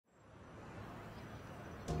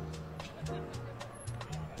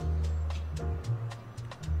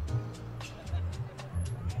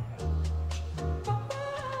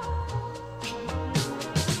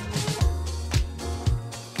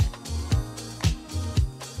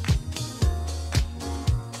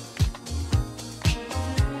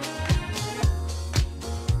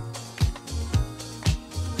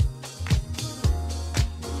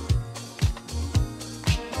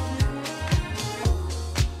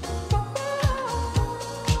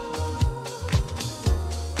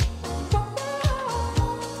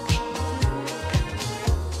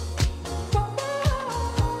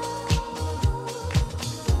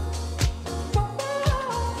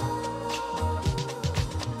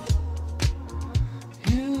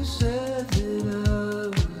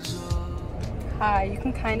Hi, you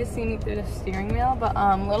can kind of see me through the steering wheel, but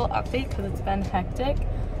little update because it's been hectic.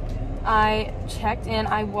 I checked in,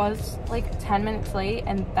 I was like 10 minutes late,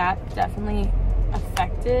 and that definitely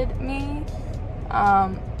affected me.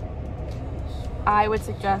 I would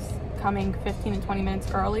suggest coming 15 to 20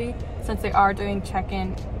 minutes early, since they are doing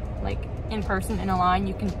check-in like in person in a line.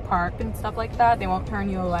 You can park and stuff like that. They won't turn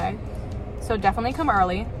you away. So definitely come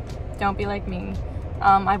early. Don't be like me.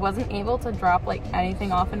 I wasn't able to drop like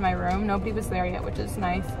anything off in my room. Nobody was there yet, which is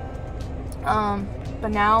nice. But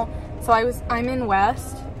now, so I'm in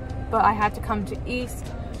West, but I had to come to East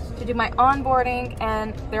to do my onboarding,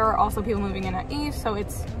 and there are also people moving in at East, so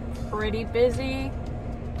it's pretty busy.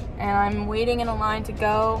 And I'm waiting in a line to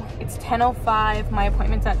go. It's 10:05. My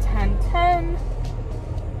appointment's at 10:10.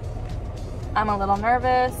 I'm a little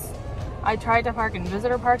nervous. I tried to park in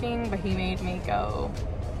visitor parking, but he made me go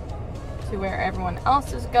to where everyone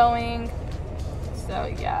else is going. So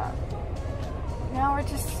yeah, now we're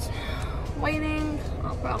just waiting.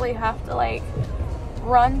 I'll probably have to like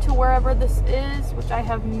run to wherever this is, which I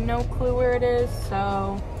have no clue where it is.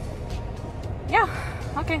 So yeah,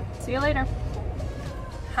 okay, see you later.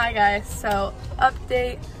 Hi guys, so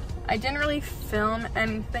update. I didn't really film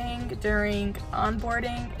anything during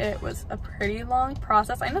onboarding. It was a pretty long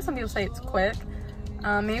process. I know some people say it's quick,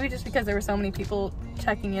 maybe just because there were so many people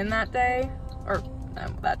checking in that day, or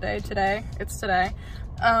today. It's today.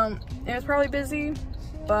 It was probably busy,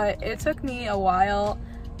 but it took me a while.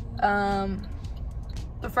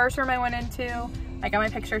 The first room I went into, I got my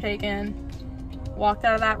picture taken, walked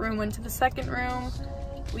out of that room, went to the second room.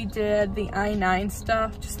 We did the I-9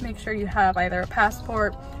 stuff. Just make sure you have either a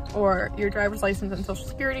passport or your driver's license and social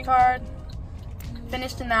security card.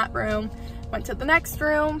 Finished in that room, went to the next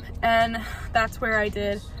room, and that's where I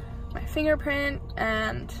did my fingerprint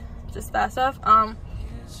and just that stuff.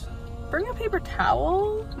 Bring a paper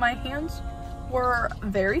towel. My hands were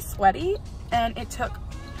very sweaty and it took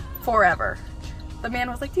forever. The man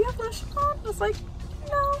was like, do you have lotion on? I was like,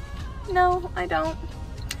 no, I don't.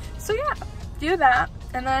 So yeah, do that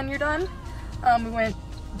and then you're done. We went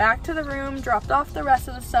back to the room, dropped off the rest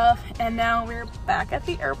of the stuff, and now we're back at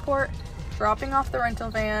the airport, dropping off the rental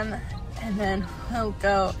van, and then we'll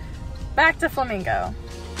go back to Flamingo.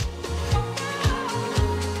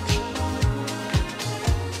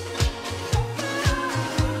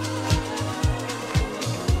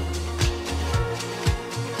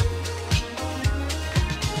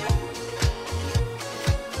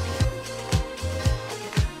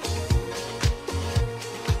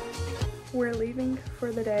 We're leaving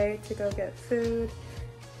for the day to go get food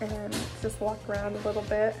and just walk around a little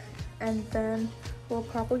bit, and then we'll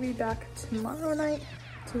probably be back tomorrow night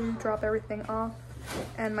to drop everything off,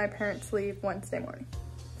 and my parents leave Wednesday morning.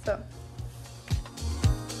 So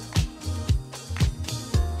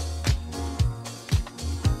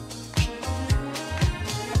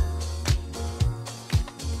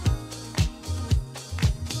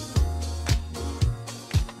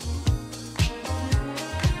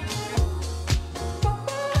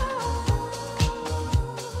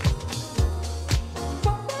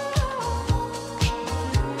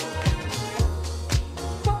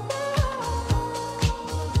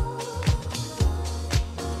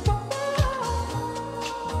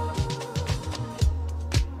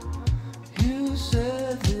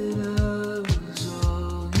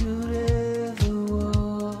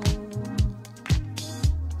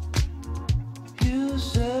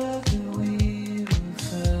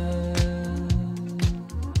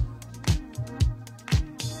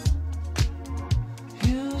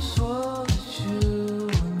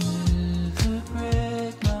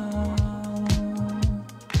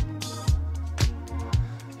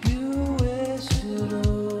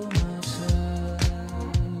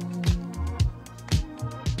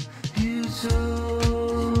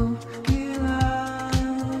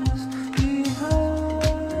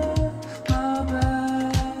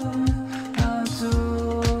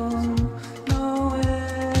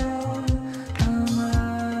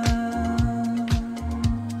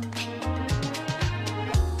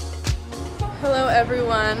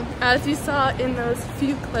everyone, as you saw in those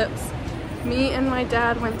few clips, me and my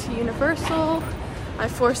dad went to Universal. I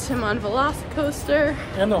forced him on Velocicoaster.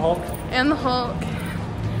 And the Hulk. And the Hulk.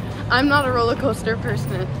 I'm not a roller coaster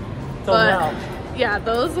person, but now, yeah,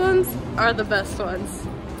 those ones are the best ones.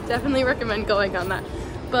 Definitely recommend going on that.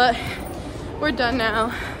 But we're done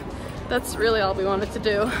now. That's really all we wanted to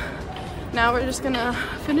do. Now we're just gonna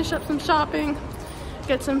finish up some shopping,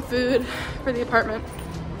 get some food for the apartment,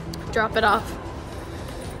 drop it off,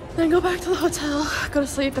 then go back to the hotel, go to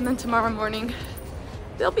sleep, and then tomorrow morning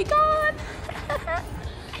they'll be gone.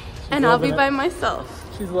 And I'll be by myself.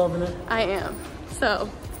 She's loving it. I am. So,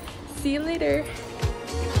 see you later.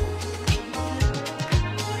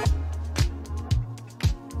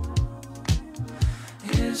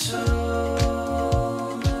 It's so